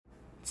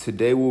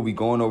Today we'll be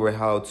going over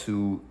how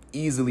to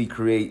easily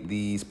create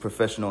these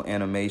professional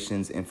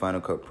animations in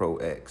Final Cut Pro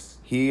X.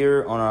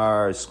 Here on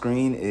our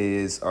screen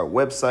is our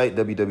website,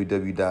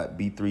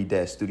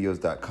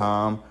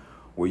 www.b3-studios.com,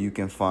 where you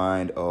can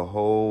find a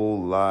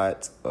whole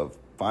lot of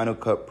Final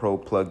Cut Pro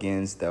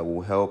plugins that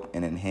will help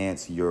and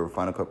enhance your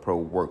Final Cut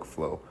Pro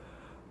workflow.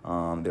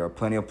 There are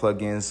plenty of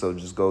plugins, so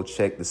just go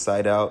check the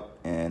site out,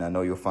 and I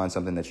know you'll find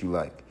something that you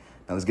like.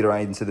 Now let's get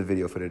right into the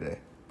video for today.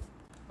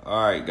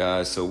 All right,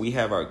 guys, so we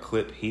have our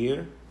clip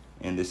here,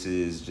 and this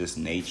is just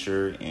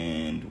nature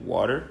and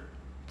water,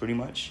 pretty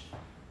much.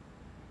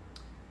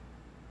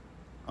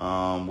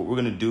 What we're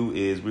gonna do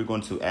is we're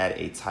going to add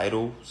a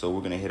title. So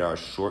we're gonna hit our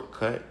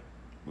shortcut.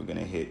 We're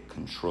gonna hit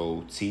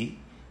Control-T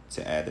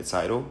to add the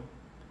title,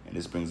 and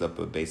this brings up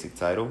a basic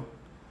title.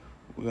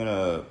 We're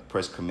gonna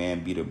press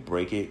Command-B to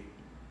break it,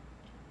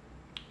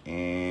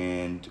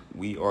 and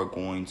we are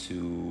going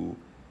to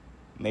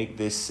make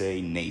this say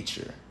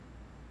nature.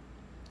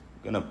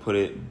 Gonna put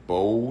it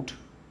bold,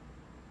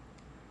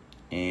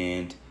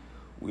 and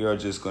we are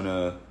just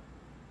gonna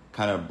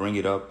kind of bring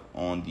it up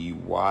on the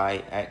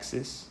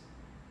Y-axis.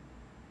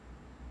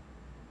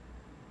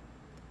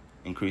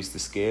 Increase the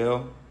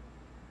scale.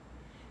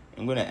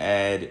 I'm gonna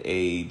add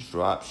a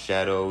drop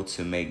shadow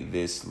to make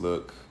this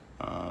look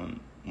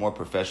more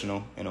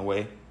professional in a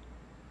way.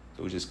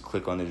 So we just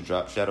click on the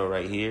drop shadow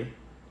right here,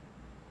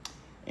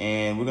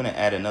 and we're gonna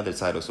add another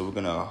title. So we're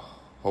gonna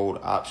hold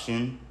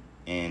Option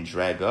and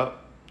drag up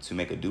to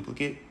make a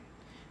duplicate.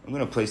 I'm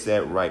gonna place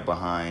that right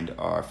behind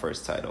our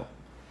first title.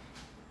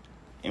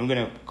 And we're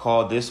gonna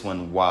call this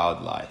one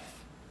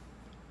Wildlife.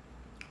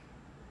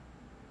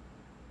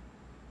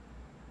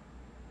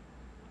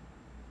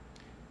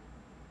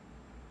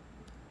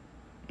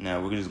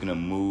 Now we're just gonna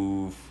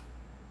move,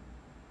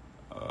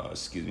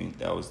 excuse me,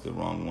 that was the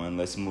wrong one.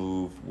 Let's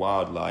move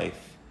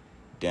Wildlife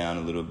down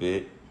a little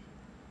bit.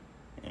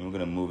 And we're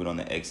gonna move it on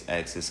the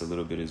X-axis a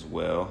little bit as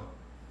well.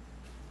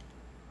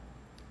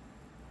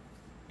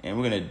 And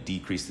we're gonna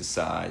decrease the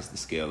size, the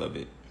scale of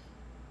it.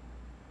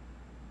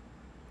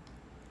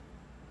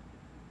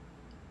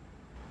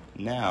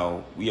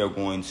 Now we are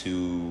going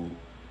to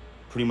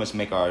pretty much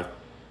make our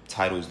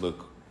titles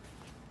look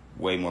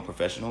way more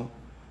professional.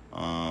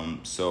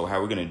 So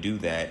how we're gonna do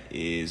that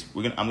is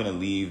I'm gonna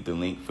leave the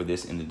link for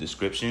this in the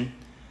description.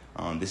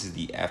 This is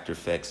the After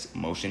Effects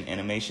motion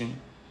animation.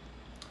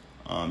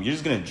 You're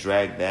just gonna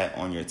drag that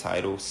on your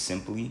title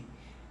simply.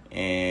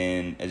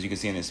 And as you can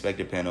see in the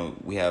inspector panel,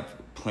 we have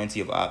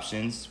plenty of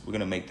options. We're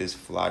gonna make this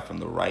fly from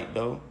the right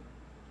though.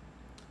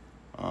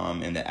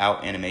 In the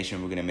out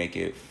animation, we're gonna make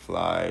it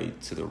fly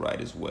to the right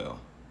as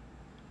well.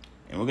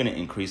 And we're gonna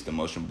increase the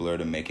motion blur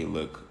to make it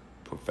look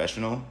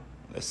professional.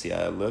 Let's see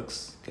how it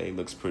looks. Okay, it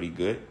looks pretty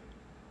good.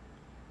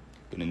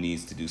 Gonna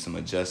needs to do some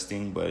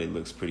adjusting, but it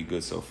looks pretty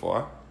good so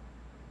far.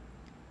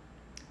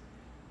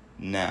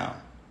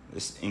 Now,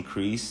 let's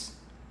increase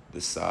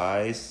the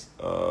size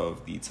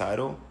of the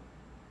title.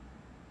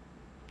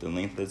 The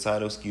length of the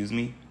title, excuse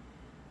me.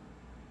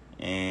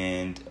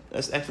 And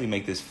let's actually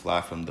make this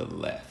fly from the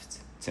left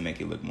to make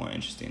it look more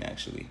interesting,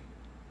 actually.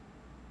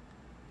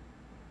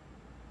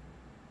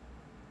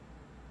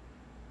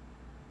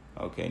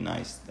 Okay,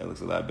 nice. That looks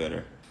a lot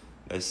better.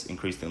 Let's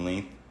increase the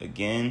length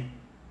again.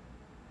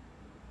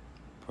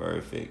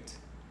 Perfect.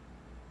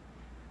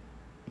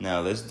 Now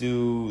let's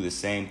do the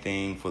same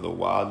thing for the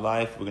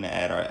wildlife. We're gonna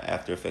add our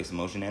After Effects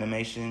motion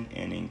animation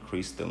and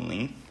increase the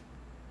length.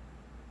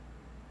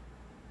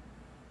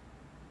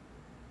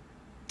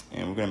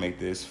 And we're gonna make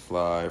this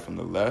fly from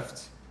the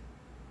left.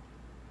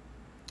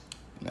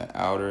 And that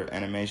outer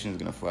animation is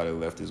gonna fly to the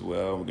left as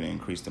well. We're gonna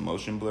increase the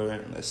motion blur,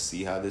 and let's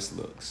see how this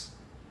looks.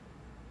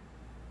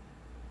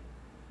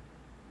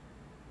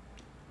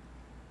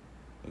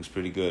 Looks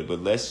pretty good,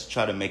 but let's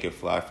try to make it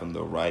fly from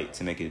the right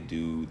to make it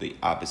do the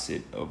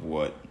opposite of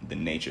what the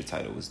nature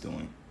title was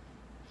doing.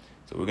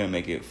 So we're gonna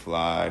make it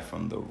fly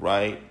from the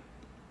right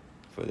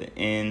for the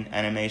in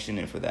animation,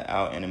 and for the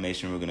out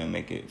animation, we're gonna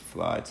make it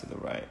fly to the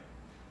right.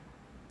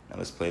 Now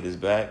let's play this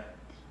back.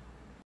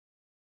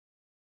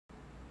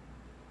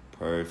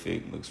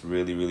 Perfect. Looks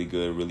really, really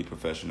good, really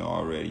professional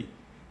already.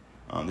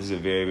 This is a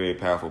very, very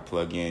powerful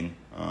plugin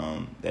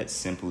that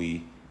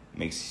simply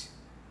makes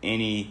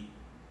any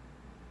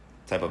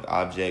type of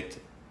object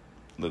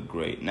look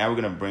great. Now we're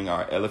gonna bring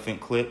our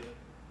elephant clip.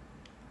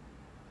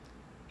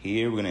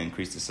 Here, we're gonna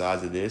increase the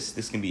size of this.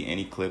 This can be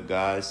any clip,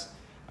 guys.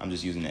 I'm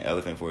just using the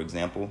elephant for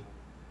example.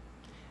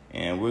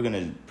 And we're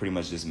gonna pretty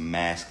much just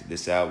mask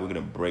this out. We're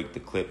gonna break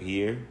the clip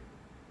here.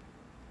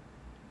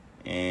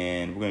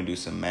 And we're gonna do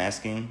some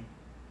masking.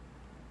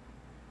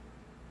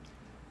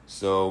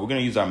 So we're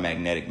gonna use our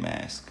magnetic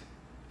mask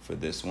for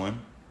this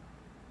one.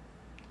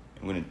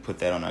 And we're gonna put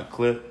that on our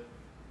clip.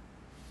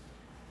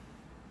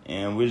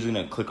 And we're just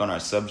gonna click on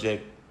our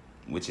subject,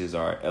 which is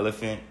our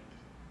elephant.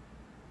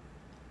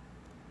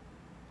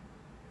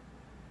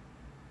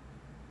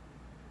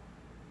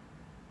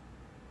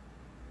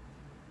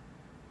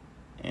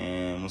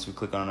 And once we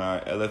click on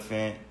our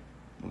elephant,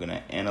 we're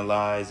gonna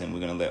analyze, and we're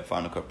gonna let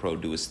Final Cut Pro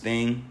do its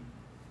thing.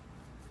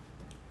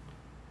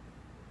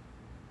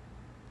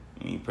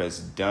 you press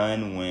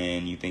done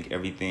when you think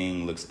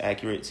everything looks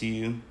accurate to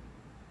you.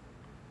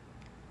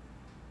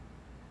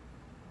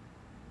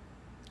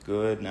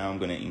 Good. Now I'm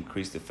going to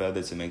increase the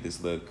feather to make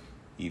this look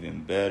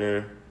even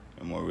better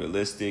and more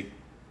realistic.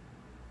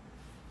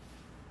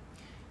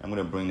 I'm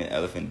going to bring the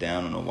elephant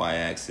down on the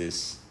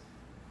y-axis.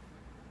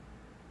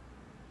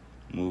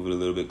 Move it a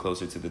little bit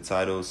closer to the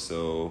title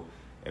so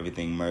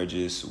everything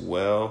merges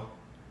well.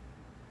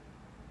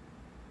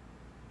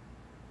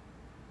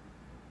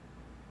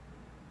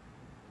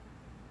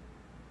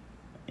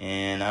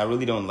 And I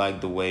really don't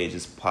like the way it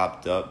just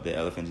popped up. The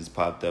elephant just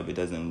popped up. It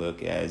doesn't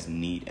look as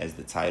neat as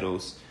the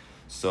titles.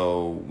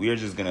 So we're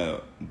just gonna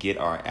get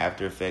our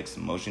After Effects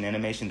motion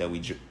animation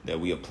that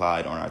we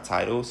applied on our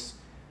titles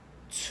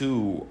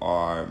to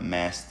our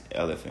masked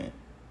elephant.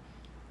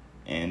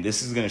 And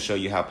this is gonna show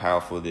you how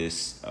powerful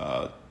this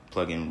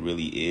plugin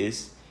really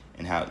is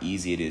and how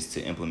easy it is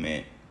to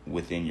implement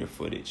within your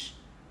footage.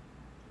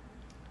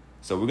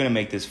 So we're gonna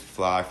make this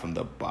fly from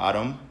the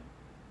bottom.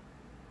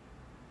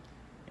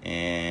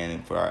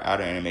 And for our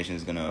outer animation,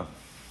 it's gonna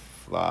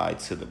fly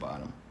to the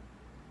bottom.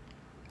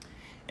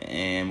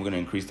 And we're gonna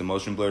increase the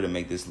motion blur to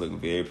make this look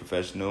very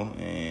professional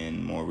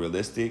and more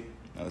realistic.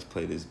 Now let's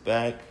play this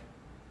back.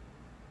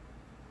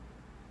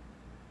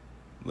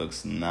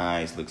 Looks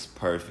nice, looks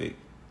perfect.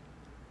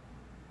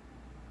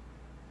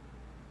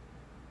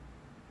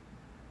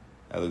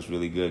 That looks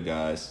really good,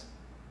 guys.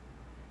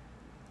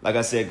 Like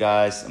I said,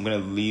 guys, I'm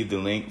going to leave the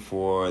link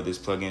for this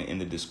plugin in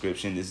the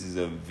description. This is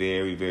a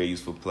very, very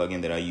useful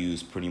plugin that I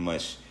use pretty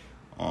much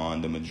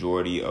on the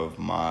majority of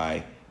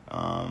my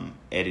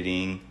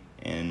editing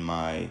and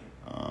my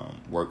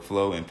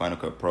workflow in Final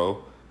Cut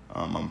Pro.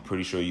 I'm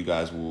pretty sure you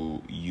guys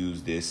will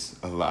use this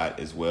a lot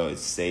as well. It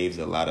saves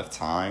a lot of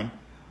time,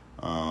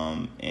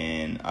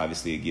 and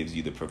obviously it gives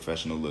you the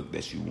professional look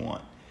that you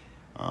want.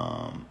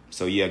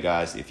 So yeah,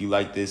 guys, if you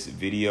like this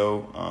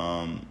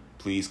video,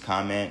 please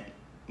comment,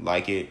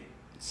 like it,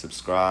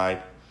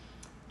 subscribe.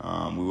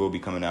 We will be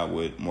coming out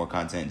with more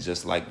content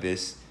just like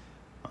this.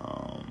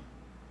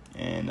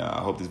 And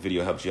I hope this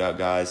video helps you out,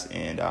 guys,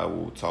 and I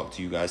will talk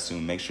to you guys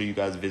soon. Make sure you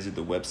guys visit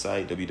the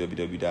website,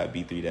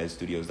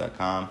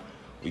 www.b3-studios.com.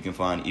 where you can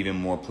find even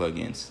more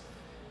plugins.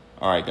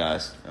 All right,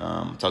 guys,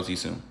 talk to you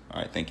soon.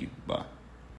 All right, thank you. Bye.